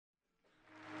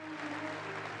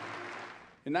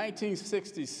In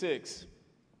 1966,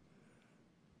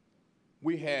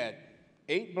 we had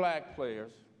 8 black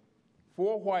players,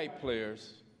 4 white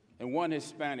players, and 1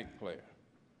 Hispanic player.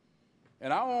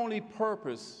 And our only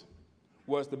purpose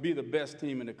was to be the best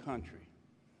team in the country.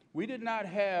 We did not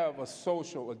have a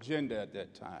social agenda at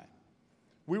that time.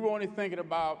 We were only thinking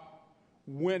about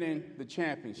winning the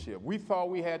championship. We thought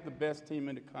we had the best team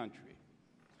in the country.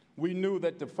 We knew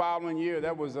that the following year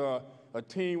there was a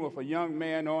team with a young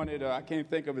man on it. I can't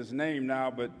think of his name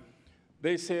now, but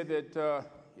they said that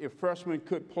if freshmen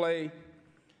could play,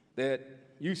 that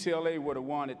UCLA would have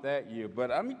won it that year.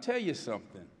 But let me tell you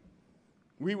something.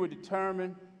 We were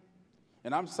determined,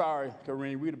 and I'm sorry,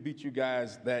 Kareem, we'd have beat you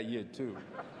guys that year too.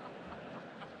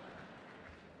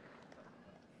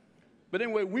 But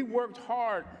anyway, we worked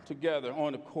hard together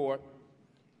on the court,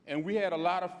 and we had a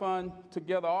lot of fun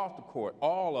together off the court,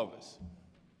 all of us.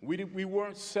 We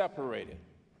weren't separated.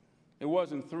 It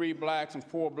wasn't 3 blacks and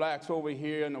 4 blacks over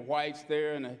here and the whites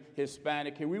there and the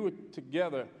Hispanic here. We were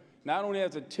together, not only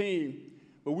as a team,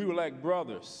 but we were like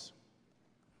brothers.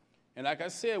 And like I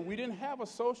said, we didn't have a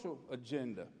social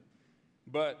agenda,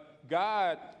 but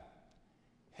God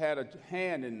had a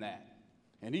hand in that,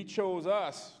 and he chose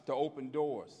us to open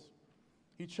doors.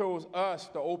 He chose us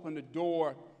to open the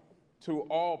door to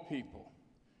all people,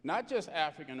 not just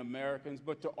African Americans,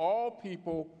 but to all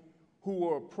people who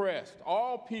were oppressed,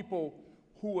 all people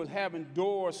who were having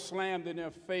doors slammed in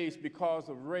their face because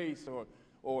of race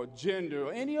or gender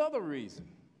or any other reason.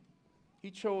 He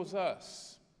chose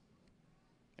us,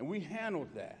 and we handled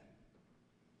that.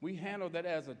 We handled that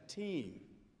as a team.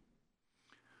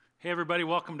 Hey everybody,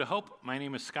 welcome to Hope. My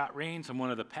name is Scott Rains. I'm one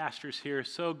of the pastors here.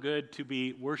 So good to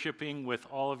be worshiping with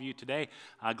all of you today.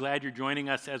 Glad you're joining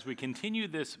us as we continue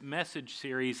this message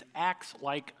series, Acts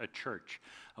Like a Church.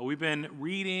 We've been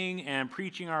reading and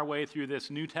preaching our way through this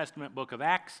New Testament book of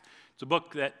Acts. It's a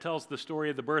book that tells the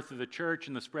story of the birth of the church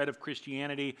and the spread of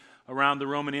Christianity around the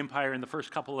Roman Empire in the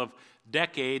first couple of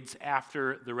decades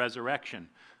after the resurrection.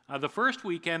 The first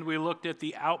weekend, we looked at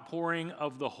the outpouring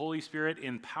of the Holy Spirit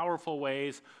in powerful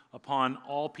ways upon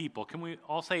all people. Can we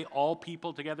all say all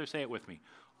people together? Say it with me.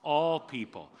 All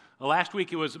people. Last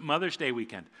week, it was Mother's Day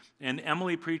weekend, and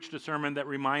Emily preached a sermon that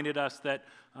reminded us that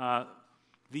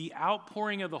the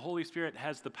outpouring of the Holy Spirit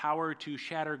has the power to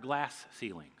shatter glass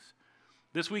ceilings.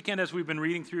 This weekend, as we've been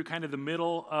reading through kind of the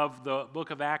middle of the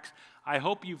book of Acts, I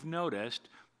hope you've noticed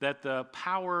that the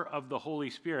power of the Holy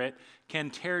Spirit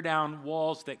can tear down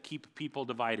walls that keep people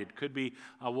divided. Could be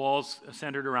walls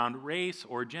centered around race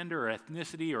or gender or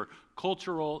ethnicity or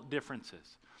cultural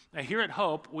differences. Now, here at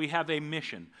Hope, we have a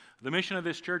mission. The mission of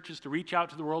this church is to reach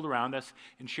out to the world around us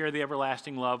and share the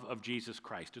everlasting love of Jesus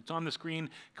Christ. It's on the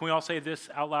screen. Can we all say this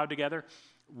out loud together?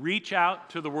 Reach out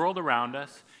to the world around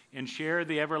us and share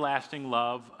the everlasting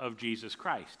love of Jesus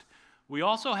Christ. We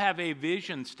also have a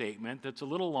vision statement that's a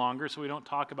little longer, so we don't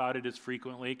talk about it as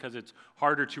frequently because it's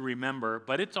harder to remember,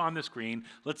 but it's on the screen.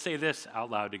 Let's say this out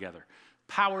loud together.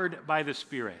 Powered by the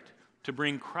Spirit to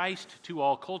bring Christ to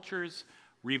all cultures,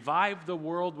 revive the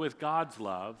world with God's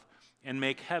love, and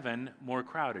make heaven more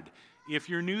crowded. If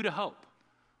you're new to Hope,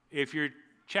 if you're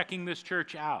checking this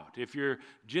church out, if you're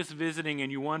just visiting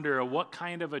and you wonder what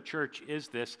kind of a church is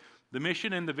this, the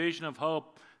mission and the vision of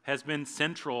Hope has been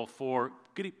central for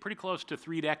pretty close to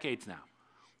 3 decades now.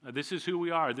 This is who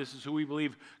we are. This is who we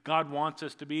believe God wants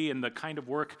us to be and the kind of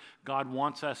work God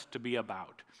wants us to be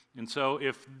about. And so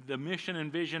if the mission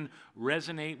and vision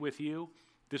resonate with you,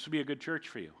 this would be a good church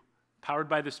for you. Powered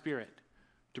by the Spirit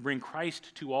to bring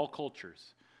Christ to all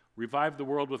cultures, revive the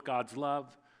world with God's love,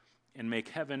 and make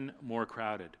heaven more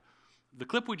crowded. The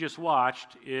clip we just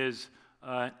watched is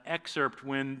an excerpt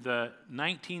when the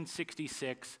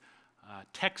 1966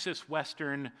 Texas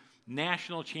Western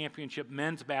National Championship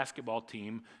men's basketball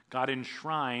team got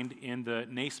enshrined in the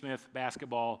Naismith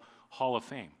Basketball Hall of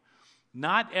Fame.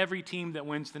 Not every team that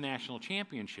wins the national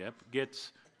championship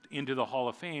gets into the Hall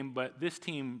of Fame, but this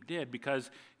team did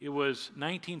because it was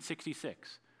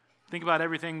 1966. Think about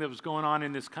everything that was going on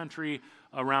in this country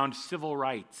around civil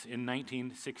rights in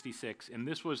 1966, and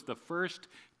this was the first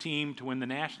team to win the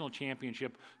national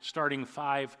championship starting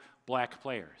 5 black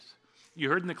players. You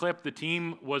heard in the clip, the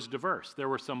team was diverse. There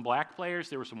were some black players,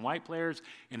 there were some white players,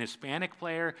 an Hispanic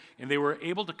player, and they were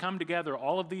able to come together,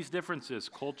 all of these differences,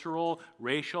 cultural,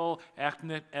 racial,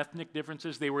 ethnic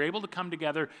differences, they were able to come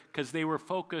together because they were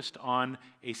focused on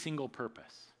a single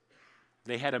purpose.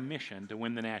 They had a mission to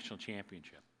win the national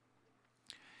championship.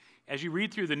 As you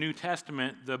read through the New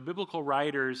Testament, the biblical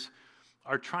writers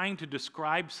are trying to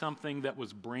describe something that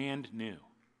was brand new.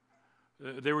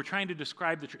 They were trying to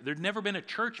describe the church. There'd never been a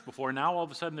church before. Now all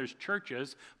of a sudden there's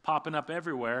churches popping up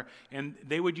everywhere. And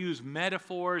they would use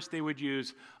metaphors. They would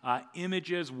use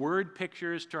images, word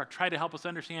pictures to try to help us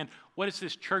understand what is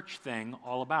this church thing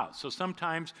all about. So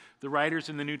sometimes the writers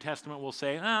in the New Testament will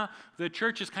say, the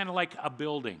church is kind of like a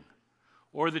building.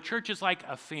 Or the church is like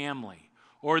a family.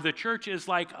 Or the church is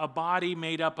like a body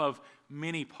made up of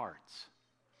many parts.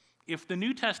 If the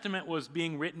New Testament was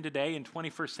being written today in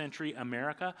 21st century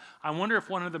America, I wonder if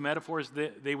one of the metaphors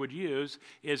that they would use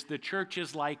is the church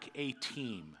is like a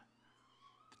team.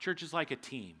 The church is like a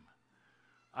team.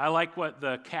 I like what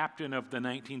the captain of the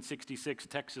 1966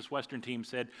 Texas Western team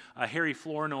said. Harry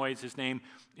Flournoy is his name.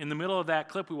 In the middle of that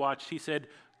clip we watched, he said,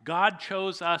 God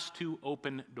chose us to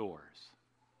open doors.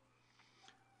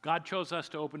 God chose us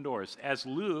to open doors. As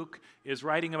Luke is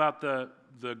writing about the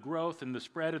growth and the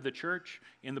spread of the church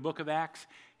in the book of Acts,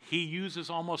 he uses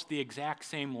almost the exact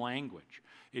same language.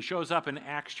 It shows up in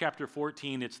Acts chapter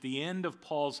 14. It's the end of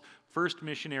Paul's first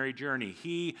missionary journey.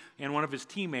 He and one of his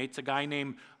teammates, a guy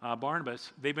named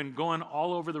Barnabas, they've been going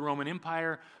all over the Roman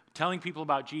Empire, telling people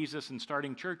about Jesus and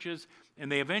starting churches, and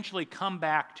they eventually come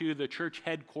back to the church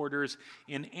headquarters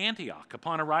in Antioch.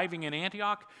 Upon arriving in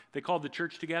Antioch, they called the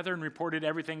church together and reported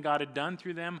everything God had done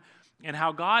through them and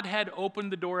how God had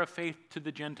opened the door of faith to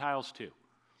the Gentiles too.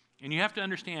 And you have to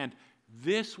understand,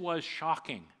 this was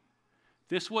shocking.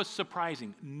 This was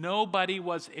surprising. Nobody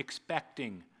was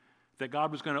expecting that God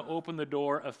was going to open the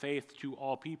door of faith to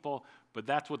all people, but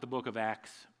that's what the book of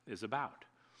Acts is about.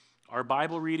 Our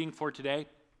Bible reading for today,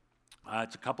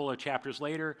 it's a couple of chapters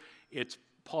later. It's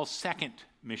Paul's second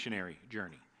missionary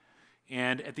journey.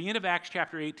 And at the end of Acts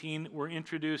chapter 18, we're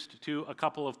introduced to a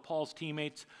couple of Paul's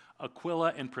teammates,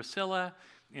 Aquila and Priscilla,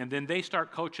 and then they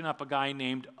start coaching up a guy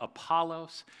named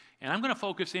Apollos. And I'm going to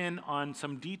focus in on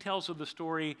some details of the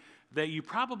story that you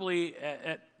probably,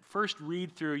 at first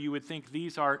read through, you would think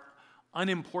these are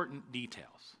unimportant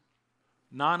details,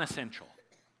 non-essential,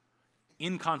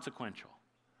 inconsequential.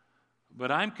 But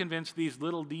I'm convinced these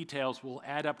little details will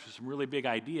add up to some really big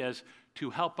ideas to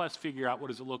help us figure out what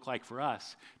does it look like for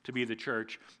us to be the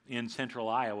church in central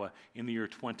Iowa in the year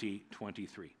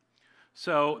 2023.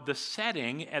 So the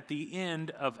setting at the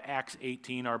end of Acts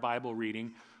 18, our Bible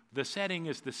reading, the setting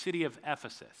is the city of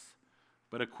Ephesus.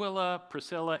 But Aquila,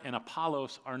 Priscilla, and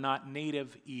Apollos are not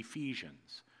native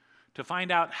Ephesians. To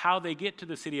find out how they get to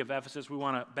the city of Ephesus, we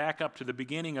want to back up to the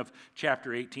beginning of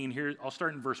chapter 18. Here, I'll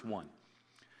start in verse 1.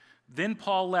 Then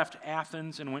Paul left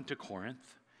Athens and went to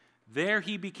Corinth. There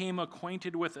he became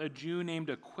acquainted with a Jew named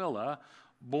Aquila,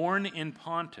 born in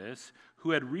Pontus,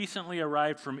 who had recently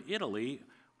arrived from Italy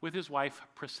with his wife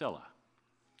Priscilla.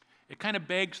 It kind of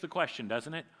begs the question,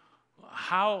 doesn't it?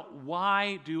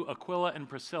 Why do Aquila and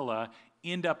Priscilla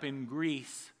end up in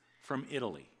Greece from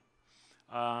Italy?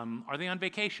 Are they on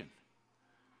vacation?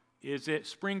 Is it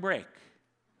spring break?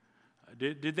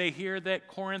 Did they hear that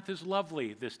Corinth is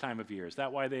lovely this time of year? Is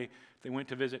that why they went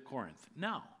to visit Corinth?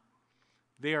 No.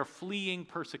 They are fleeing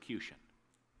persecution,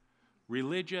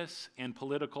 religious and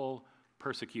political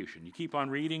persecution. You keep on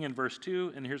reading in verse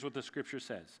 2, and here's what the scripture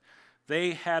says.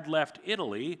 They had left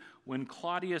Italy when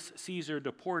Claudius Caesar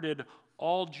deported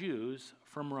all Jews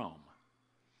from Rome.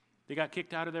 They got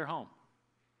kicked out of their home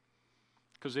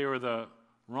because they were the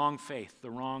wrong faith,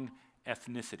 the wrong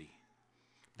ethnicity.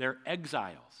 They're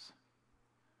exiles.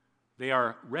 They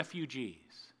are refugees.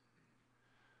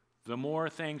 The more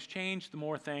things change, the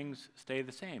more things stay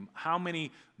the same. How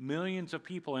many millions of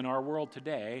people in our world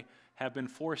today have been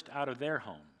forced out of their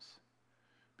homes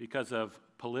because of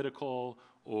political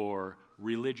or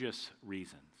religious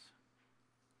reasons?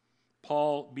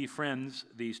 Paul befriends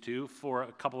these two for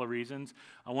a couple of reasons.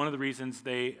 One of the reasons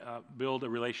they build a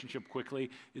relationship quickly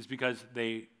is because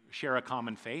they share a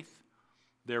common faith.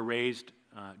 They're raised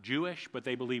Jewish, but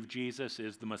they believe Jesus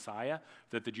is the Messiah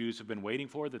that the Jews have been waiting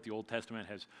for, that the Old Testament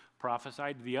has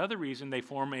prophesied. The other reason they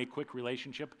form a quick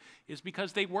relationship is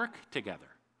because they work together.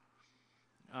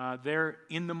 They're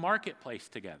in the marketplace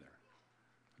together.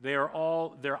 Their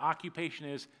occupation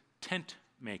is tent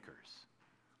makers.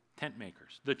 Tent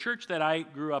makers. The church that I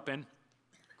grew up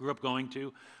going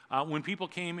to, when people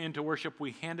came into worship,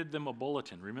 we handed them a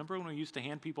bulletin. Remember when we used to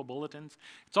hand people bulletins?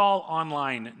 It's all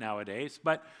online nowadays,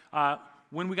 but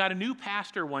when we got a new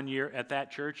pastor one year at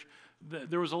that church,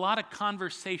 there was a lot of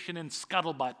conversation and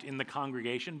scuttlebutt in the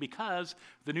congregation because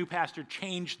the new pastor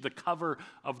changed the cover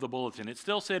of the bulletin. It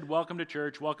still said, "Welcome to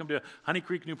church, welcome to Honey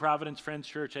Creek New Providence Friends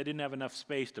Church." I didn't have enough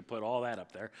space to put all that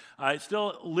up there. It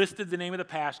still listed the name of the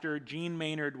pastor. Gene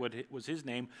Maynard was his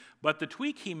name. But the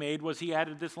tweak he made was he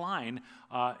added this line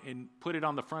and put it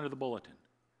on the front of the bulletin.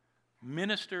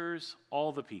 Ministers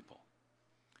all the people.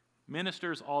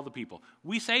 ministers, all the people.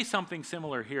 We say something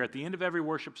similar here. At the end of every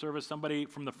worship service, somebody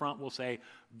from the front will say,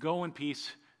 "Go in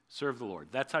peace, serve the Lord."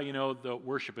 That's how you know the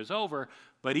worship is over.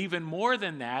 But even more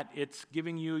than that, it's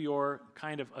giving you your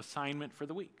kind of assignment for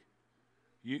the week.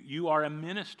 You are a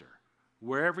minister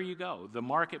wherever you go. The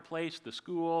marketplace, the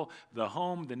school, the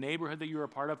home, the neighborhood that you're a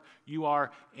part of, you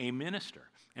are a minister.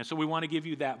 And so we want to give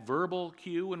you that verbal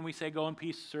cue when we say go in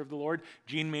peace, serve the Lord.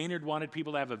 Gene Maynard wanted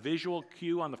people to have a visual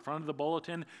cue on the front of the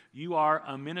bulletin. You are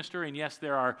a minister, and yes,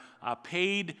 there are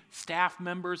paid staff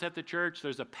members at the church.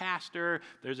 There's a pastor.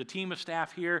 There's a team of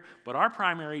staff here. But our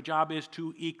primary job is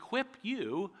to equip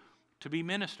you to be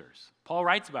ministers. Paul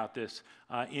writes about this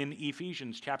in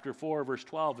Ephesians chapter 4, verse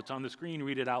 12. It's on the screen.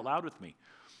 Read it out loud with me.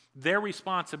 Their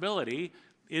responsibility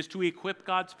is to equip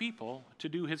God's people to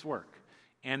do his work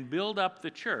and build up the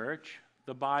church,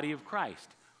 the body of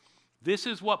Christ. This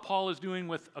is what Paul is doing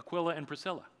with Aquila and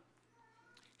Priscilla.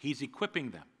 He's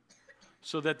equipping them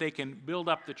so that they can build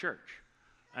up the church.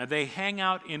 They hang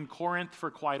out in Corinth for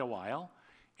quite a while,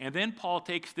 and then Paul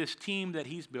takes this team that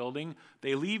he's building.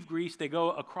 They leave Greece, they go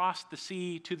across the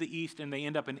sea to the east, and they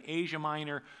end up in Asia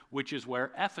Minor, which is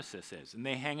where Ephesus is. And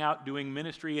they hang out doing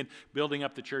ministry and building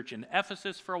up the church in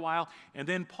Ephesus for a while. And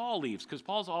then Paul leaves, because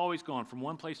Paul's always going from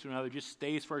one place to another, just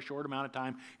stays for a short amount of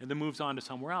time, and then moves on to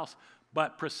somewhere else.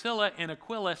 But Priscilla and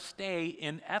Aquila stay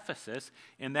in Ephesus,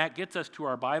 and that gets us to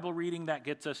our Bible reading. That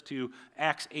gets us to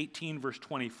Acts 18, verse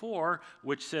 24,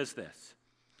 which says this: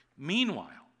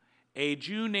 "Meanwhile, a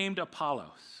Jew named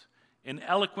Apollos, an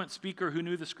eloquent speaker who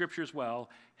knew the scriptures well,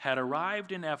 had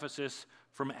arrived in Ephesus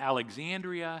from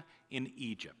Alexandria in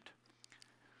Egypt."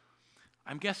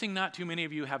 I'm guessing not too many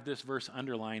of you have this verse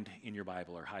underlined in your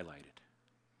Bible or highlighted.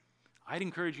 I'd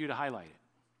encourage you to highlight it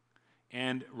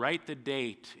and write the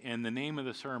date and the name of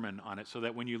the sermon on it so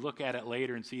that when you look at it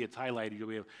later and see it's highlighted, you'll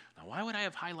be able, now why would I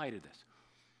have highlighted this?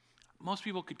 Most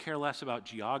people could care less about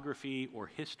geography or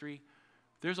history.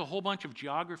 There's a whole bunch of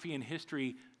geography and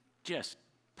history just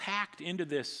packed into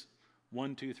this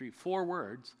 4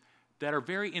 words that are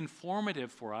very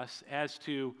informative for us as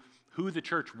to who the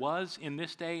church was in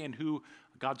this day and who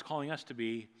God's calling us to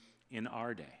be in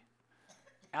our day.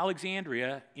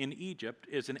 Alexandria in Egypt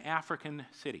is an African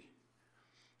city,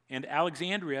 and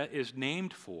Alexandria is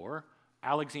named for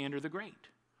Alexander the Great.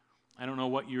 I don't know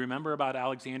what you remember about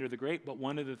Alexander the Great, but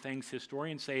one of the things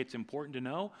historians say it's important to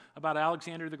know about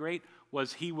Alexander the Great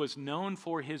was he was known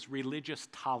for his religious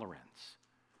tolerance.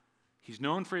 He's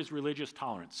known for his religious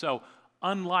tolerance. So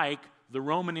unlike the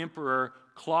Roman Emperor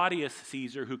Claudius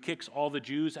Caesar, who kicks all the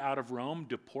Jews out of Rome,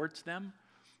 deports them,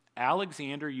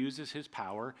 Alexander uses his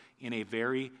power in a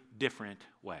very different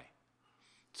way.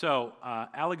 So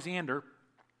Alexander,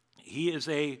 he is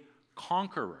a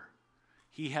conqueror.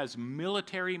 He has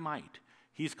military might.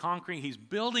 He's conquering, he's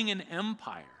building an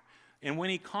empire. And when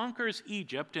he conquers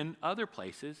Egypt and other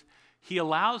places, he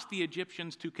allows the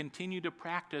Egyptians to continue to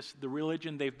practice the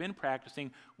religion they've been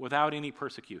practicing without any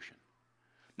persecution.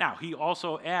 Now, he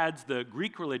also adds the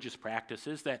Greek religious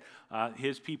practices that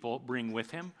his people bring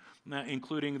with him,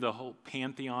 including the whole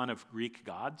pantheon of Greek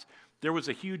gods. There was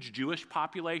a huge Jewish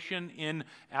population in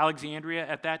Alexandria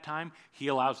at that time. He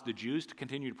allows the Jews to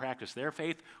continue to practice their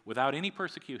faith without any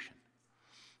persecution.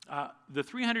 The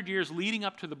 300 years leading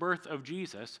up to the birth of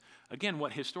Jesus, again,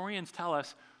 what historians tell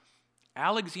us,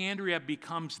 Alexandria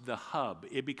becomes the hub.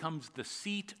 It becomes the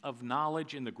seat of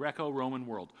knowledge in the Greco-Roman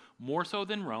world, more so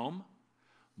than Rome,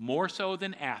 more so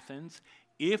than Athens.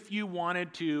 If you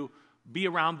wanted to be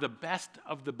around the best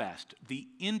of the best, the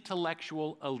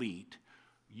intellectual elite,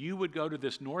 you would go to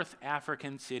this North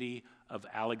African city of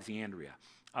Alexandria.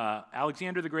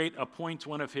 Alexander the Great appoints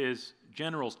one of his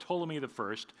generals, Ptolemy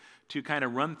I, to kind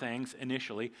of run things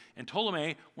initially. And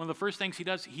Ptolemy, one of the first things he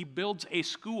does, he builds a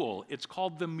school. It's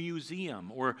called the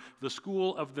Museum, or the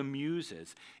School of the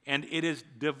Muses. And it is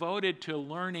devoted to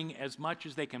learning as much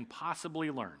as they can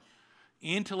possibly learn.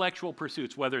 Intellectual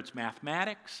pursuits, whether it's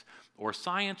mathematics or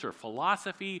science or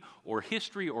philosophy or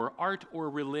history or art or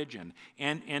religion.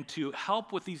 And to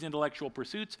help with these intellectual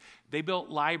pursuits, they built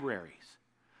libraries.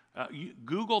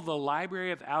 Google the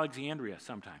Library of Alexandria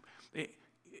sometime.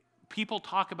 People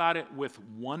talk about it with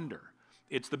wonder.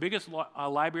 It's the biggest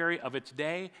library of its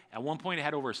day. At one point, it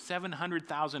had over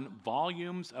 700,000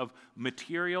 volumes of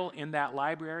material in that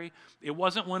library. It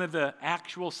wasn't one of the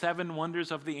actual 7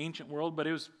 wonders of the ancient world, but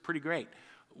it was pretty great.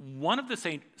 One of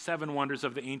the seven wonders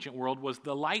of the ancient world was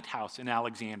the lighthouse in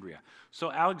Alexandria.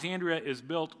 So Alexandria is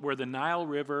built where the Nile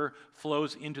River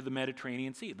flows into the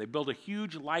Mediterranean Sea. They built a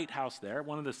huge lighthouse there,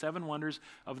 one of the seven wonders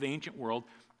of the ancient world.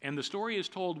 And the story is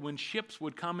told when ships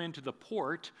would come into the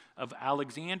port of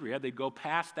Alexandria, they'd go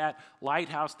past that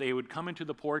lighthouse, they would come into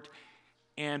the port,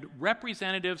 and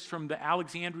representatives from the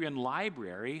Alexandrian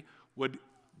library would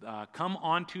come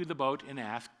onto the boat and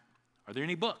ask, "Are there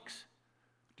any books?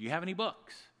 Do you have any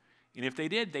books?" And if they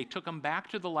did, they took them back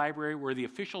to the library where the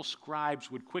official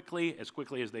scribes would quickly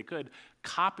as they could,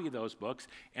 copy those books,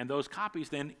 and those copies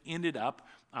then ended up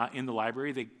in the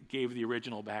library. They gave the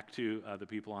original back to the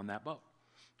people on that boat.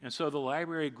 And so the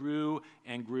library grew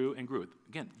and grew and grew.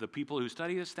 Again, the people who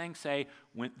study this thing say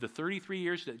when the 33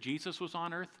 years that Jesus was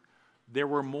on earth, there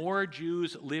were more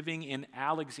Jews living in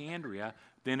Alexandria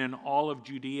than in all of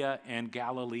Judea and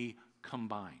Galilee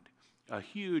combined. A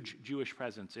huge Jewish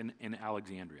presence in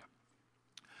Alexandria.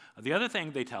 The other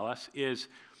thing they tell us is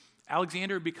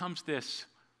Alexandria becomes this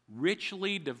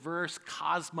richly diverse,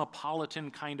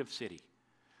 cosmopolitan kind of city,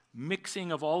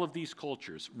 mixing of all of these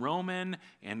cultures, Roman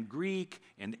and Greek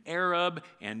and Arab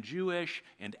and Jewish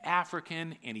and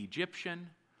African and Egyptian.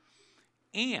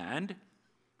 And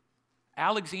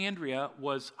Alexandria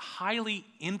was highly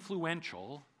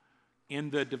influential in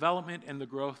the development and the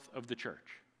growth of the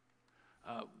church.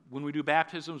 When we do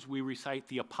baptisms, we recite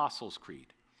the Apostles'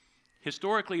 Creed.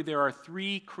 Historically, there are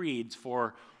three creeds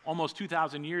for almost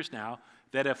 2,000 years now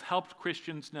that have helped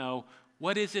Christians know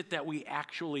what is it that we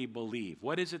actually believe?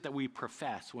 What is it that we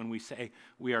profess when we say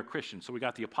we are Christians? So we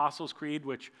got the Apostles' Creed,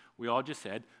 which we all just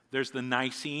said. There's the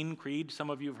Nicene Creed. Some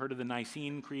of you have heard of the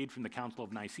Nicene Creed from the Council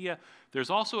of Nicaea. There's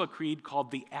also a creed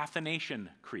called the Athanasian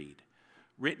Creed,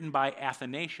 written by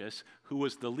Athanasius, who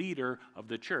was the leader of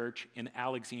the church in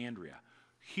Alexandria.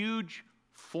 Huge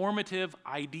formative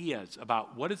ideas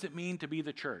about what does it mean to be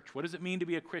the church? What does it mean to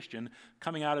be a Christian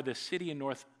coming out of this city in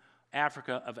North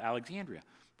Africa of Alexandria?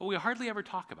 But we hardly ever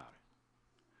talk about it.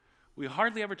 We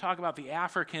hardly ever talk about the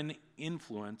African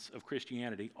influence of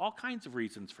Christianity. All kinds of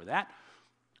reasons for that.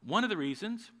 One of the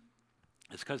reasons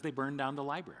is because they burned down the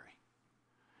library.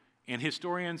 And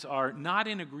historians are not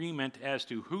in agreement as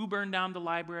to who burned down the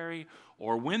library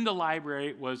or when the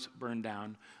library was burned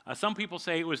down. Some people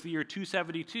say it was the year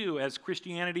 272 as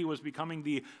Christianity was becoming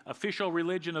the official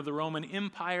religion of the Roman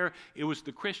Empire. It was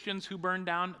the Christians who burned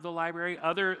down the library.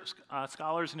 Other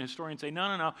scholars and historians say,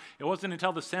 no. It wasn't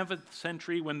until the 7th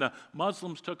century when the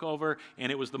Muslims took over,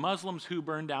 and it was the Muslims who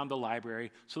burned down the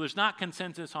library. So there's not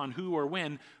consensus on who or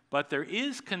when, but there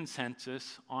is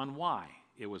consensus on why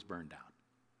it was burned down.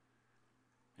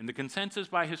 And the consensus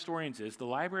by historians is the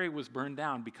library was burned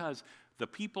down because the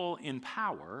people in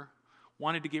power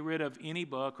wanted to get rid of any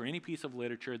book or any piece of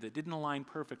literature that didn't align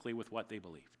perfectly with what they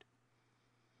believed.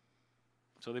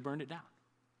 So they burned it down.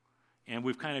 And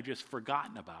we've kind of just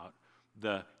forgotten about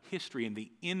the history and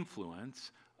the influence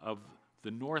of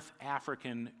the North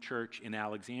African church in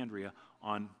Alexandria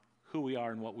on who we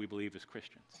are and what we believe as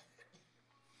Christians.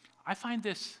 I find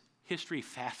this history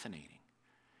fascinating.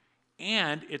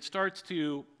 And it starts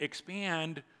to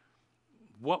expand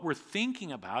what we're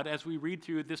thinking about as we read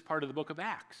through this part of the book of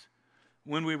Acts.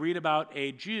 When we read about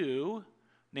a Jew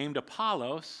named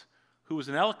Apollos, who was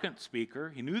an eloquent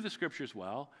speaker, he knew the scriptures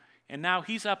well, and now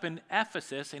he's up in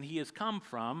Ephesus, and he has come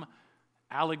from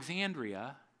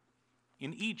Alexandria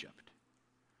in Egypt.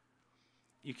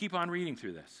 You keep on reading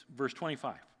through this. Verse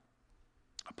 25.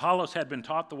 Apollos had been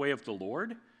taught the way of the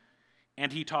Lord,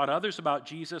 and he taught others about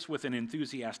Jesus with an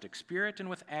enthusiastic spirit and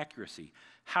with accuracy.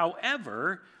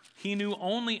 However, he knew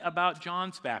only about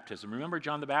John's baptism. Remember,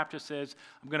 John the Baptist says,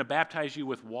 I'm going to baptize you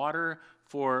with water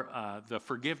for the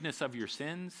forgiveness of your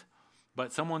sins,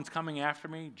 but someone's coming after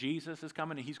me. Jesus is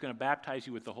coming, and he's going to baptize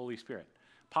you with the Holy Spirit.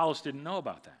 Apollos didn't know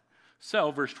about that. So,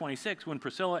 verse 26, when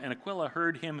Priscilla and Aquila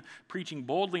heard him preaching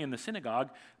boldly in the synagogue,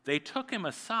 they took him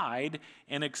aside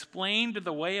and explained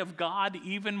the way of God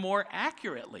even more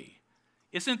accurately.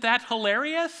 Isn't that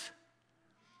hilarious?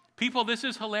 People, this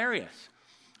is hilarious.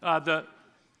 The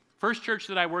first church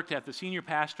that I worked at, the senior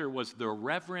pastor was the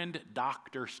Reverend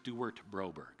Dr. Stuart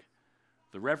Broberg.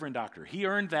 The Reverend Doctor. He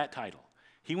earned that title.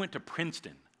 He went to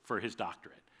Princeton for his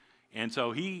doctorate. And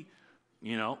so he,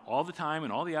 all the time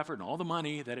and all the effort and all the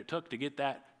money that it took to get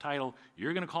that title,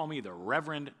 you're going to call me the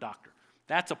Reverend Doctor.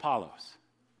 That's Apollos.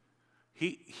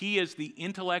 He is the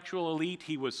intellectual elite.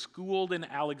 He was schooled in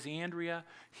Alexandria.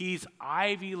 He's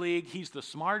Ivy League. He's the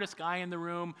smartest guy in the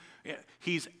room.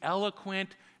 He's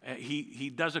eloquent. He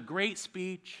does a great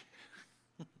speech.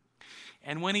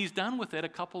 And when he's done with it, a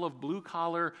couple of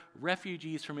blue-collar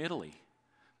refugees from Italy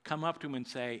come up to him and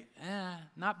say,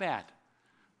 not bad.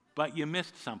 but you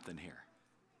missed something here.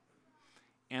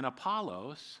 And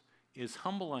Apollos is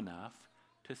humble enough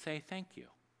to say thank you.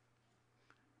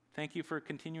 Thank you for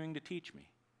continuing to teach me.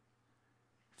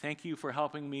 Thank you for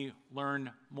helping me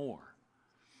learn more.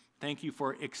 Thank you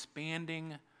for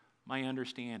expanding my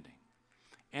understanding.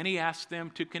 And he asks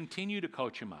them to continue to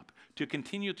coach him up, to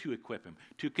continue to equip him,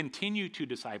 to continue to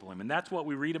disciple him. And that's what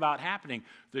we read about happening.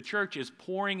 The church is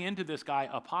pouring into this guy,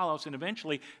 Apollos, and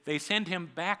eventually they send him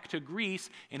back to Greece,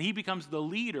 and he becomes the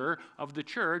leader of the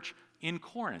church in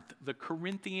Corinth, the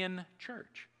Corinthian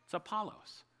church. It's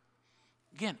Apollos.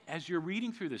 Again, as you're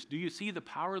reading through this, do you see the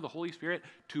power of the Holy Spirit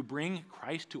to bring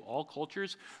Christ to all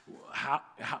cultures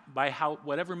by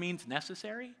whatever means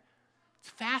necessary? It's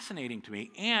fascinating to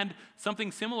me. And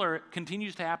something similar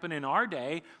continues to happen in our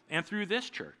day and through this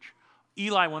church.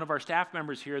 Eli, one of our staff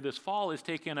members here this fall, is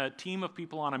taking a team of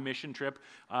people on a mission trip.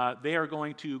 They are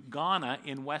going to Ghana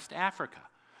in West Africa.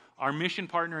 Our mission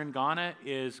partner in Ghana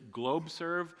is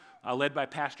GlobeServe, led by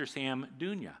Pastor Sam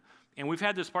Dunya. And we've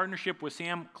had this partnership with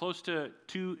Sam close to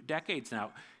 2 decades now.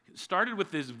 It started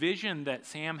with this vision that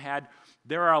Sam had.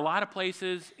 There are a lot of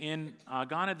places in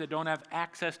Ghana that don't have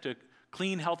access to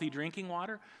clean, healthy drinking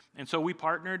water. And so we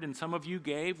partnered, and some of you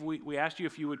gave. We asked you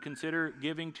if you would consider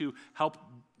giving to help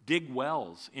dig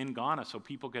wells in Ghana so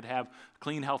people could have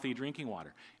clean, healthy drinking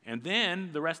water. And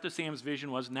then the rest of Sam's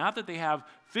vision was, now that they have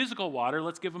physical water,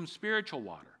 let's give them spiritual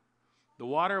water, the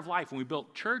water of life. And we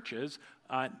built churches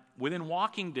within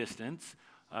walking distance,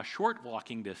 short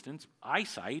walking distance,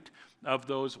 eyesight of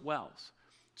those wells.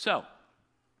 So,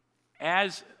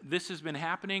 as this has been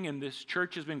happening and this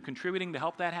church has been contributing to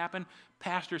help that happen,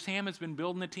 Pastor Sam has been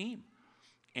building a team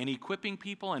and equipping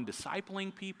people and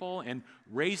discipling people and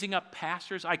raising up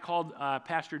pastors. I called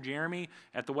Pastor Jeremy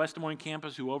at the West Des Moines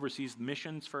campus, who oversees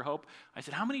missions for Hope. I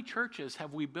said, how many churches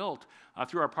have we built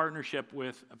through our partnership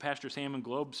with Pastor Sam and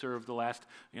GlobeServe the last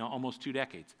almost 2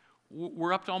 decades?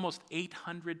 We're up to almost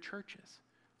 800 churches.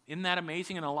 Isn't that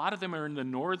amazing? And a lot of them are in the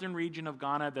northern region of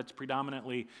Ghana that's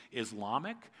predominantly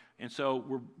Islamic. And so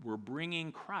we're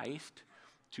bringing Christ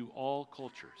to all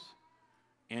cultures.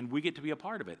 And we get to be a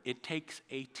part of it. It takes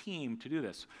a team to do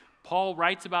this. Paul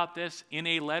writes about this in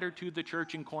a letter to the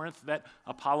church in Corinth that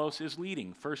Apollos is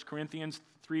leading. 1 Corinthians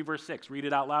 3, verse 6. Read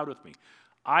it out loud with me.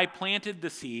 I planted the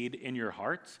seed in your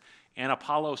hearts, and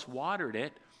Apollos watered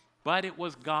it, but it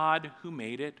was God who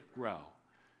made it grow.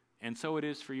 And so it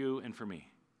is for you and for me.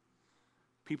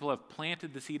 People have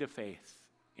planted the seed of faith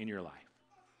in your life.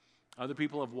 Other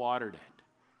people have watered it.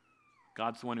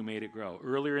 God's the one who made it grow.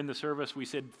 Earlier in the service, we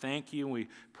said thank you, and we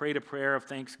prayed a prayer of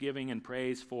thanksgiving and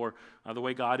praise for the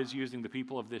way God is using the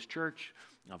people of this church,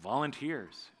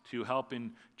 volunteers to help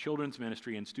in children's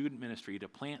ministry and student ministry, to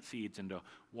plant seeds and to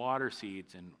water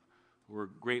seeds. And we're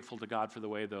grateful to God for the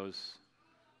way those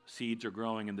seeds are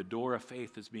growing, and the door of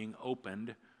faith is being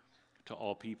opened to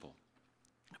all people.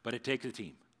 But it takes a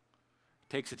team. It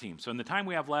takes a team. So in the time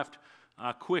we have left,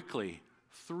 quickly,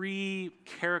 3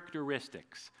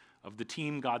 characteristics of the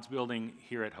team God's building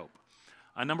here at Hope.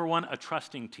 Number 1, a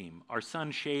trusting team. Our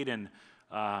son Shaden,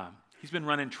 he's been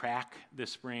running track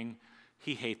this spring.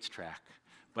 He hates track,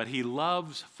 but he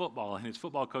loves football, and his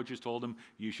football coaches told him,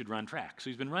 you should run track. So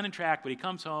he's been running track, but he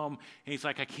comes home, and he's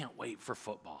like, I can't wait for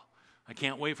football. I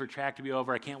can't wait for track to be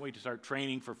over. I can't wait to start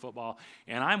training for football.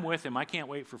 And I'm with him. I can't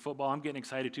wait for football. I'm getting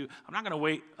excited too. I'm not going to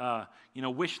wait,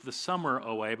 wish the summer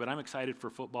away, but I'm excited for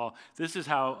football. This is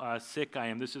how sick I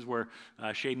am. This is where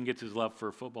Shaden gets his love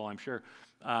for football, I'm sure.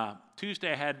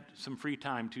 Tuesday, I had some free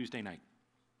time Tuesday night.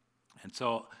 And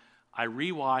so I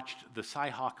rewatched the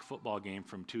Cy-Hawk football game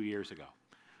from 2 years ago.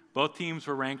 Both teams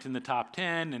were ranked in the top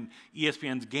 10, and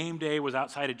ESPN's Game Day was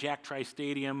outside of Jack Trice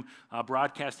Stadium,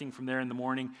 broadcasting from there in the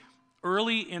morning.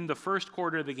 Early in the first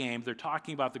quarter of the game, they're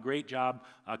talking about the great job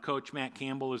Coach Matt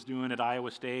Campbell is doing at Iowa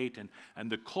State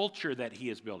and the culture that he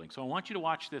is building. So I want you to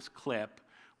watch this clip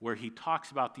where he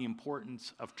talks about the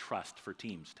importance of trust for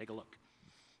teams. Take a look.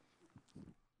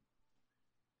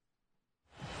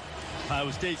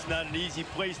 Iowa State's not an easy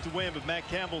place to win, but Matt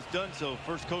Campbell's done so.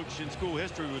 First coach in school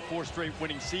history with 4 straight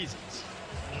winning seasons.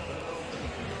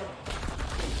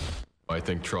 I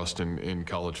think trust in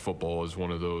college football is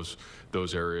one of those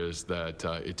areas that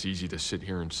it's easy to sit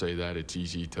here and say that. It's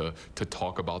easy to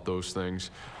talk about those things.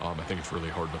 I think it's really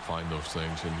hard to find those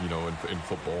things. And, in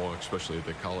football, especially at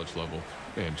the college level,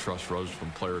 and trust runs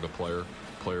from player to player,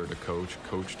 player to coach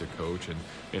to coach,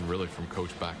 and really from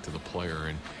coach back to the player.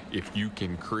 And if you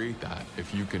can create that,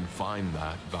 if you can find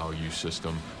that value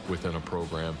system within a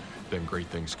program, then great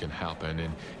things can happen.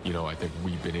 And, I think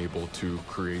we've been able to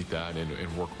create that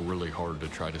and work really hard to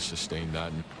try to sustain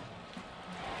that.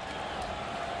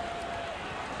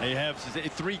 He has a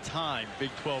 3-time Big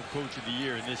 12 Coach of the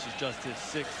Year, and this is just his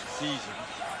 6th season.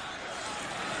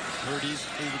 Purdy's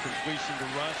through the completion to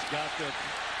Russ, got the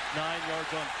 9 yards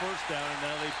on first down, and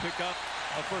now they pick up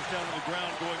a first down on the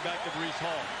ground going back to Breece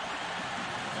Hall.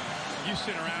 You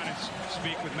sit around and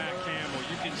speak with Matt Campbell,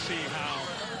 you can see how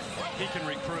he can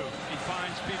recruit. He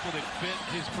finds people that fit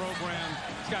his program.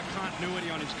 He's got continuity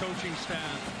on his coaching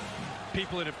staff.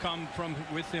 People that have come from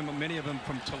with him, many of them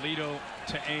from Toledo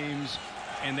to Ames,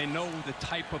 and they know the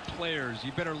type of players.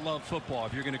 You better love football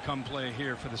if you're going to come play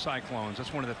here for the Cyclones.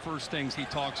 That's one of the first things he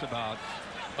talks about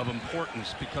of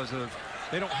importance, because of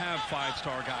they don't have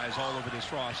 5-star guys all over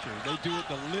this roster. They do it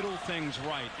the little things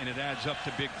right, and it adds up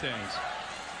to big things.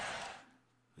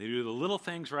 They do the little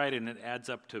things right, and it adds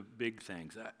up to big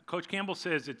things. Coach Campbell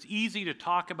says it's easy to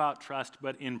talk about trust,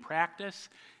 but in practice,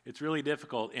 it's really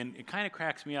difficult, and it kind of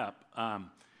cracks me up.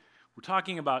 We're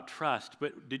talking about trust,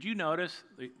 but did you notice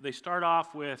they start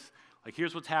off with, like,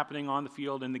 here's what's happening on the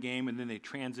field in the game, and then they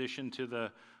transition to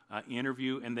the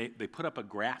interview, and they put up a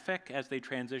graphic as they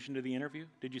transition to the interview?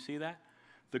 Did you see that?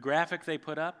 The graphic they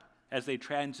put up as they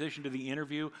transition to the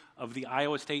interview of the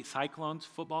Iowa State Cyclones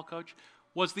football coach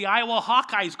was the Iowa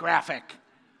Hawkeyes graphic.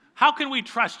 How can we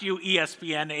trust you,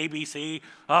 ESPN, ABC?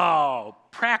 Oh,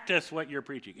 practice what you're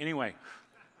preaching. Anyway,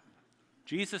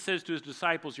 Jesus says to his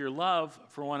disciples, your love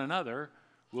for one another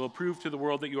will prove to the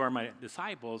world that you are my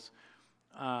disciples.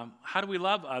 How do we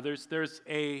love others? There's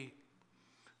a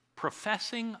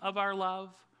professing of our love,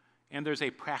 and there's a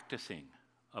practicing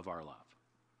of our love.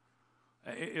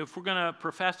 If we're going to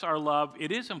profess our love,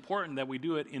 it is important that we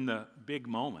do it in the big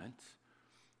moments.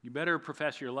 You better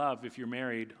profess your love if you're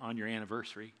married on your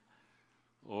anniversary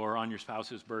or on your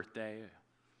spouse's birthday.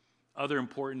 Other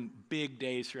important big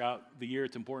days throughout the year,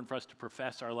 it's important for us to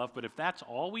profess our love. But if that's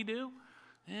all we do,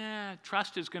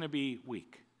 trust is going to be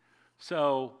weak.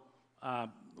 So a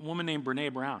woman named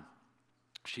Brene Brown,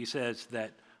 she says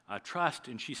that trust,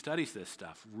 and she studies this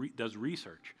stuff, does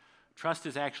research. Trust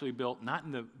is actually built not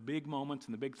in the big moments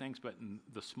and the big things, but in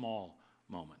the small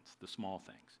moments, the small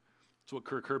things. That's what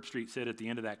Kirk Herbstreit said at the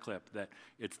end of that clip, that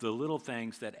it's the little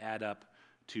things that add up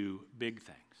to big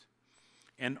things.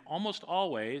 And almost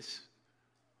always,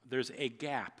 there's a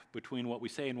gap between what we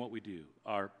say and what we do,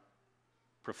 our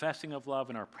professing of love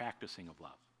and our practicing of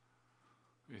love.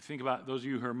 If you think about those of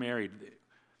you who are married,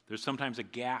 there's sometimes a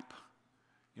gap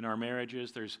in our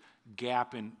marriages. There's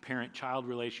gap in parent-child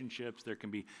relationships. There can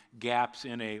be gaps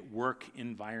in a work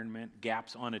environment,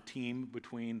 gaps on a team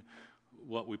between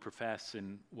what we profess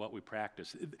and what we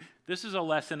practice. This is a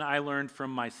lesson I learned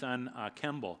from my son,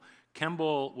 Kemble.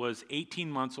 Kemble was 18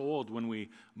 months old when we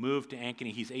moved to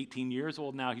Ankeny. He's 18 years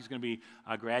old now. He's going to be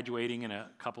graduating in a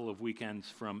couple of weekends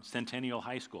from Centennial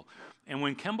High School. And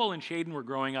when Kemble and Shaden were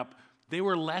growing up, they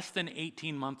were less than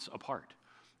 18 months apart.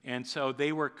 And so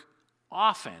they were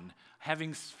often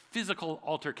having physical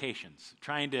altercations,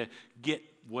 trying to get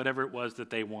whatever it was that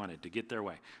they wanted, to get their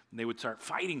way. And they would start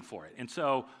fighting for it. And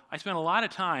so I spent a lot of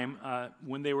time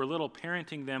when they were little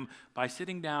parenting them by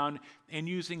sitting down and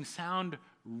using sound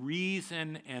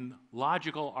reason and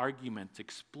logical arguments,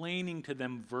 explaining to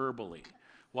them verbally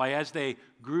why as they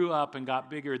grew up and got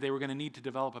bigger, they were going to need to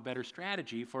develop a better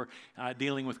strategy for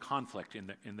dealing with conflict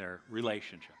in their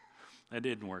relationship. That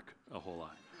didn't work a whole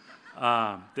lot.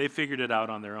 They figured it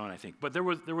out on their own, I think. But there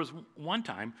was one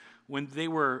time when they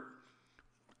were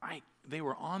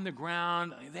on the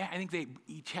ground. I think they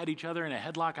each had each other in a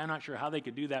headlock. I'm not sure how they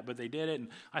could do that, but they did it. And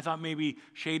I thought maybe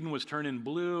Shaden was turning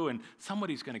blue and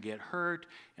somebody's going to get hurt.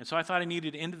 And so I thought I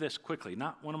needed to end this quickly,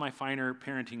 not one of my finer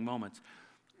parenting moments.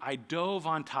 I dove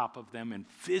on top of them and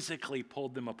physically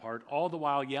pulled them apart, all the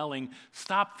while yelling,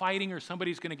 "Stop fighting or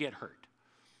somebody's going to get hurt."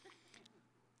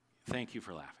 Thank you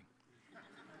for laughing.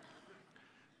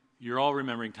 You're all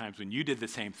remembering times when you did the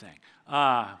same thing.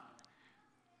 I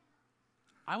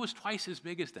was twice as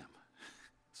big as them.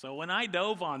 So when I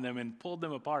dove on them and pulled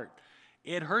them apart,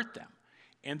 it hurt them.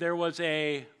 And there was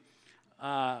a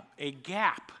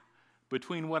gap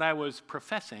between what I was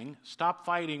professing, stop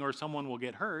fighting or someone will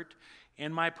get hurt,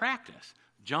 and my practice,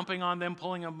 jumping on them,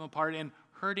 pulling them apart, and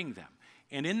hurting them.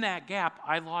 And in that gap,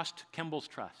 I lost Kimball's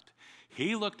trust.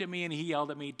 He looked at me and he yelled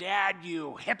at me, "Dad,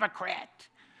 you hypocrite."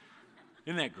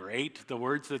 Isn't that great, the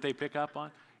words that they pick up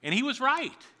on? And he was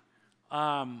right.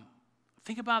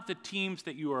 Think about the teams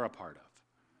that you are a part of.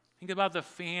 Think about the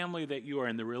family that you are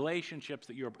in, the relationships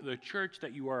that you are, the church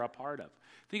that you are a part of.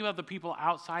 Think about the people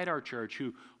outside our church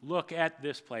who look at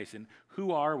this place and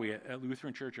who are we at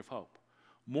Lutheran Church of Hope?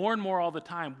 More and more all the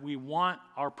time, we want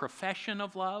our profession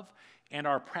of love and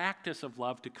our practice of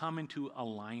love to come into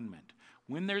alignment.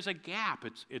 When there's a gap,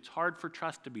 it's hard for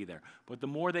trust to be there. But the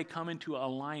more they come into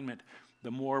alignment,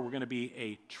 the more we're going to be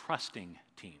a trusting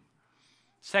team.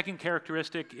 Second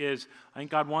characteristic is, I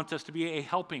think God wants us to be a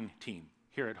helping team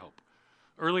here at Hope.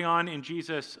 Early on in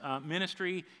Jesus'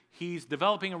 ministry, he's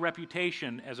developing a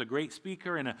reputation as a great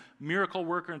speaker and a miracle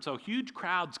worker, and so huge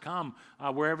crowds come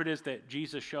wherever it is that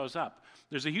Jesus shows up.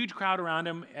 There's a huge crowd around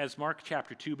him as Mark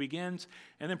chapter 2 begins,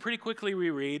 and then pretty quickly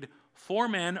we read, 4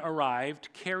 men arrived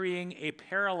carrying a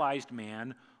paralyzed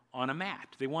man on a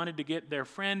mat. They wanted to get their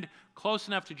friend close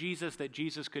enough to Jesus that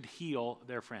Jesus could heal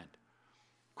their friend.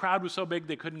 Crowd was so big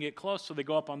they couldn't get close, so they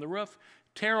go up on the roof,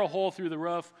 tear a hole through the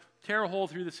roof, tear a hole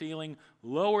through the ceiling,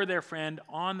 lower their friend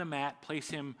on the mat, place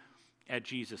him at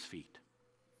Jesus' feet.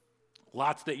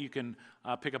 Lots that you can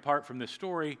pick apart from this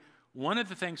story. One of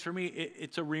the things for me,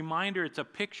 it's a reminder, it's a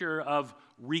picture of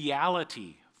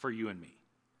reality for you and me.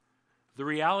 The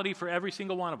reality for every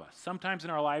single one of us. Sometimes in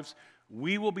our lives,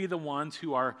 we will be the ones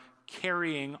who are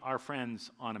carrying our friends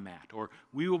on a mat, or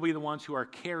we will be the ones who are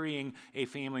carrying a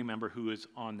family member who is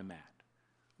on the mat.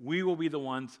 We will be the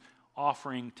ones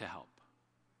offering to help.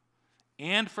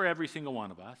 And for every single one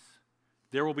of us,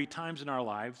 there will be times in our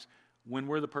lives when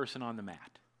we're the person on the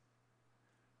mat,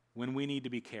 when we need to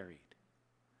be carried,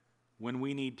 when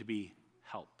we need to be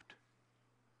helped.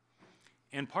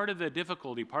 And part of the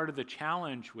difficulty, part of the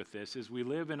challenge with this is we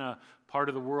live in a part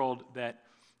of the world that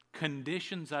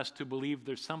conditions us to believe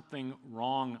there's something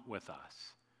wrong with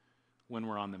us when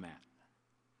we're on the mat.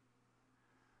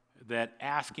 That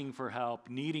asking for help,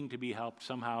 needing to be helped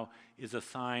somehow is a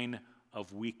sign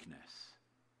of weakness.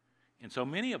 And so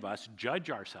many of us judge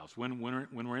ourselves. When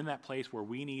we're in that place where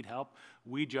we need help,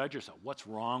 we judge ourselves. What's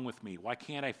wrong with me? Why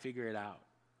can't I figure it out?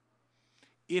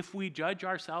 If we judge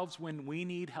ourselves when we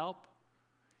need help,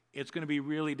 it's going to be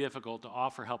really difficult to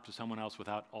offer help to someone else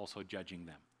without also judging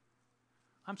them.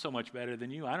 I'm so much better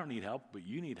than you. I don't need help, but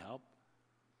you need help.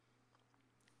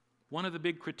 One of the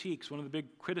big critiques, one of the big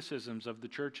criticisms of the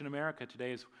church in America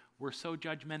today is we're so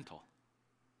judgmental.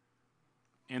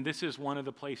 And this is one of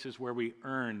the places where we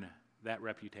earn that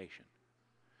reputation.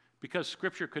 Because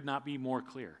Scripture could not be more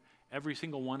clear. Every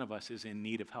single one of us is in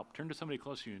need of help. Turn to somebody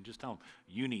close to you and just tell them,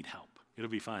 you need help. It'll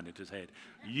be fun to say it.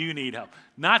 You need help.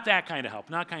 Not that kind of help.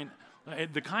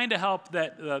 The kind of help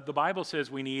that the Bible says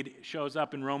we need shows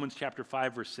up in Romans chapter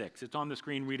 5, verse 6. It's on the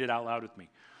screen. Read it out loud with me.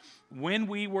 When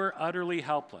we were utterly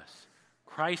helpless,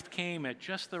 Christ came at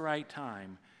just the right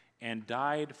time and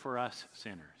died for us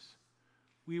sinners.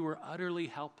 We were utterly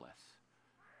helpless.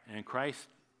 And Christ,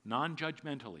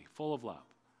 non-judgmentally, full of love,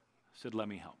 said, let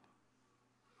me help.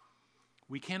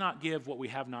 We cannot give what we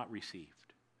have not received.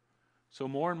 So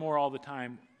more and more all the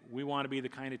time, we want to be the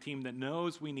kind of team that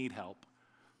knows we need help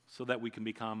so that we can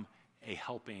become a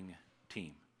helping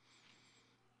team.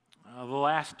 The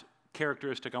last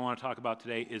characteristic I want to talk about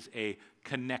today is a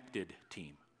connected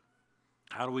team.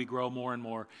 How do we grow more and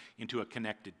more into a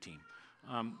connected team?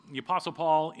 The Apostle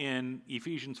Paul in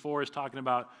Ephesians 4 is talking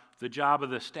about the job of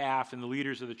the staff and the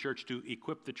leaders of the church to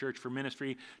equip the church for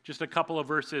ministry. Just a couple of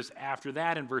verses after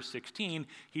that, in verse 16,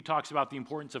 he talks about the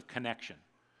importance of connection.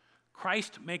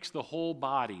 Christ makes the whole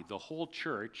body, the whole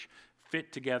church,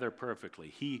 fit together perfectly.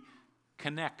 He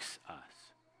connects us.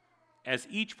 As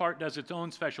each part does its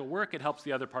own special work, it helps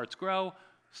the other parts grow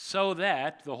so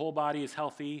that the whole body is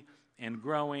healthy and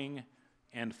growing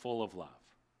and full of love.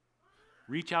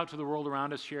 Reach out to the world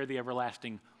around us, share the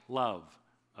everlasting love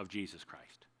of Jesus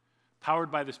Christ.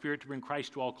 Powered by the Spirit to bring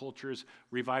Christ to all cultures,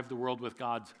 revive the world with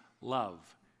God's love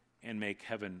and make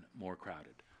heaven more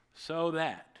crowded. So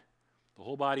that the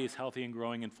whole body is healthy and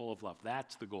growing and full of love.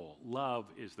 That's the goal. Love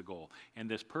is the goal. And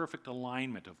this perfect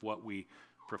alignment of what we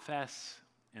profess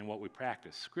and what we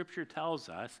practice. Scripture tells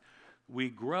us we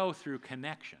grow through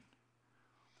connection.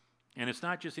 And it's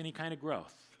not just any kind of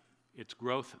growth. It's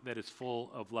growth that is full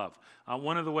of love.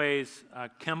 One of the ways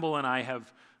Kimball and I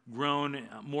have grown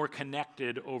more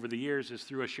connected over the years is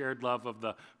through a shared love of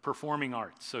the performing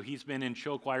arts. So he's been in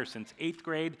show choir since 8th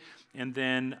grade, and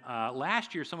then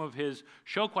last year some of his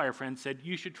show choir friends said,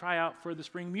 you should try out for the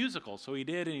spring musical. So he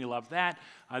did, and he loved that.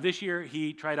 This year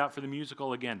he tried out for the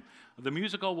musical again. The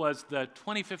musical was the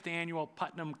 25th annual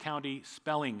Putnam County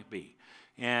Spelling Bee.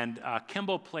 And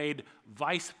Kimball played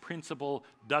Vice Principal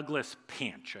Douglas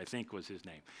Panch, I think was his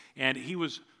name. And he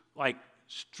was like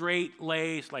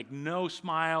straight-laced, like no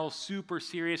smile, super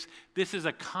serious. This is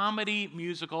a comedy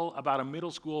musical about a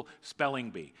middle school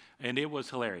spelling bee. And it was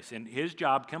hilarious. And his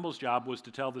job, Kimball's job, was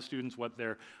to tell the students what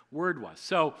their word was.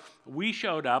 So we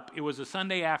showed up. It was a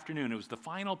Sunday afternoon. It was the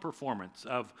final performance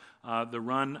of the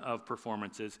run of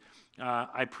performances.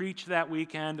 I preached that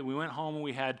weekend, and we went home and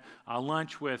we had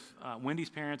lunch with Wendy's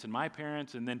parents and my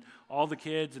parents, and then all the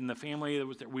kids and the family that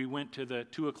was there. We went to the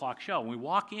 2 o'clock show. And we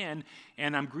walk in,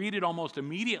 and I'm greeted almost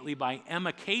immediately by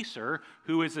Emma Kaser,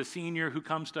 who is a senior who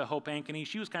comes to Hope Ankeny.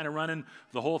 She was kind of running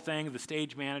the whole thing, the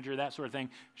stage manager, that sort of thing.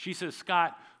 She says,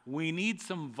 "Scott, we need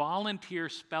some volunteer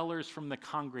spellers from the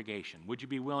congregation. Would you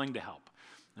be willing to help?"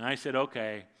 And I said,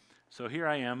 "Okay." So here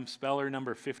I am, speller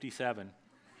number 57.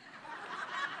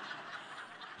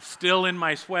 Still in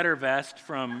my sweater vest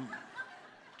from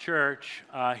church.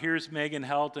 Here's Megan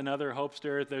Helt, another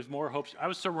Hopester. There's more Hopester. I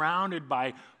was surrounded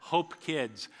by Hope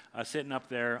kids sitting up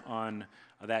there on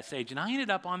that stage. And I ended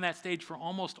up on that stage for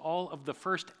almost all of the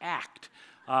first act.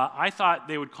 I thought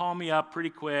they would call me up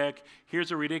pretty quick. Here's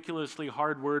a ridiculously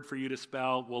hard word for you to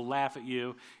spell. We'll laugh at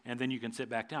you, and then you can sit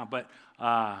back down. But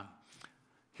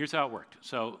here's how it worked.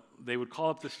 So they would call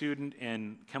up the student,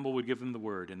 and Kimball would give them the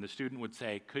word. And the student would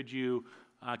say, "Could you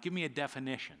give me a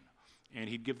definition?" And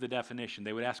he'd give the definition.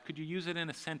 They would ask, "Could you use it in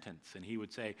a sentence?" And he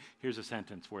would say, "Here's a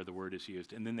sentence where the word is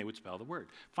used." And then they would spell the word.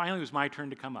 Finally, it was my turn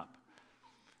to come up.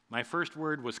 My first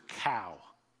word was cow.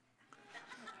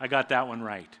 I got that one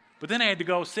right. But then I had to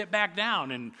go sit back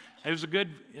down, and I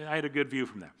had a good view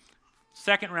from there.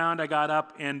 Second round, I got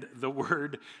up, and the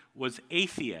word was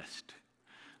atheist.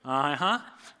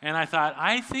 And I thought,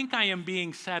 I think I am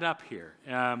being set up here.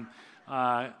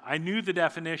 I knew the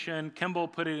definition. Kimball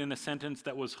put it in a sentence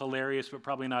that was hilarious, but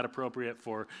probably not appropriate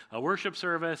for a worship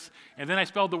service. And then I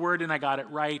spelled the word, and I got it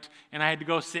right, and I had to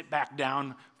go sit back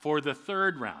down for the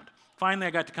third round. Finally,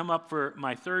 I got to come up for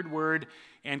my third word,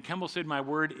 and Kimball said my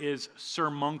word is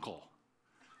surmuncle.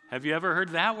 Have you ever heard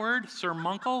that word,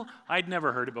 surmuncle? I'd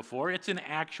never heard it before. It's an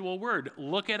actual word.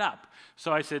 Look it up.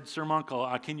 So I said,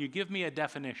 "Surmuncle, can you give me a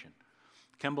definition?"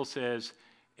 Kimball says,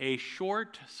 "A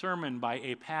short sermon by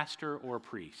a pastor or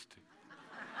priest."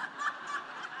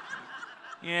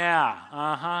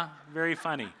 Yeah, very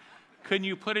funny. Couldn't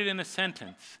you put it in a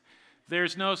sentence?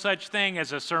 "There's no such thing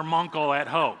as a surmuncle at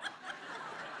Hope."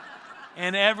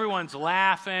 And everyone's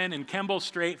laughing, and Kimball's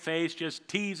straight face just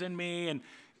teasing me, and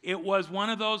it was one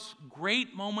of those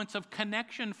great moments of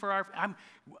connection for our.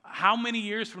 How many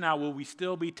years from now will we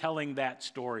still be telling that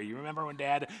story? You remember when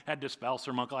Dad had to spell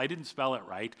surmuncle? I didn't spell it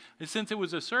right. And since it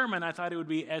was a sermon, I thought it would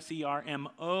be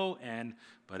Sermon,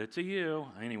 but it's a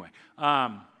U. Anyway.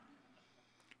 And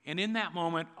in that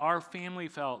moment, our family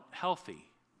felt healthy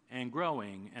and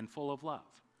growing and full of love.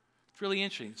 It's really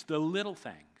interesting. It's the little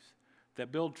things that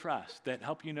build trust, that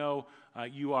help you know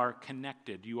you are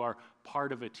connected, you are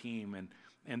part of a team,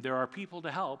 and there are people to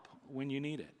help when you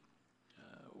need it.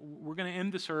 We're going to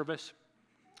end the service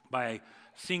by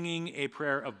singing a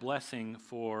prayer of blessing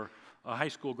for high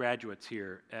school graduates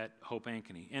here at Hope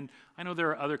Ankeny. And I know there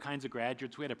are other kinds of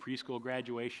graduates. We had a preschool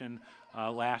graduation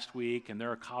last week, and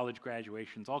there are college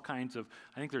graduations, all kinds of,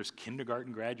 I think there's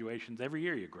kindergarten graduations. Every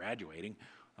year you're graduating.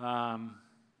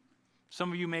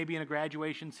 Some of you may be in a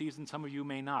graduation season, some of you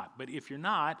may not. But if you're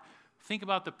not, think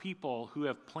about the people who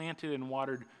have planted and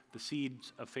watered the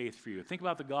seeds of faith for you. Think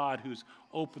about the God who's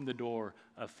opened the door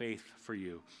of faith for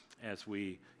you as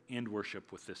we end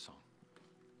worship with this song.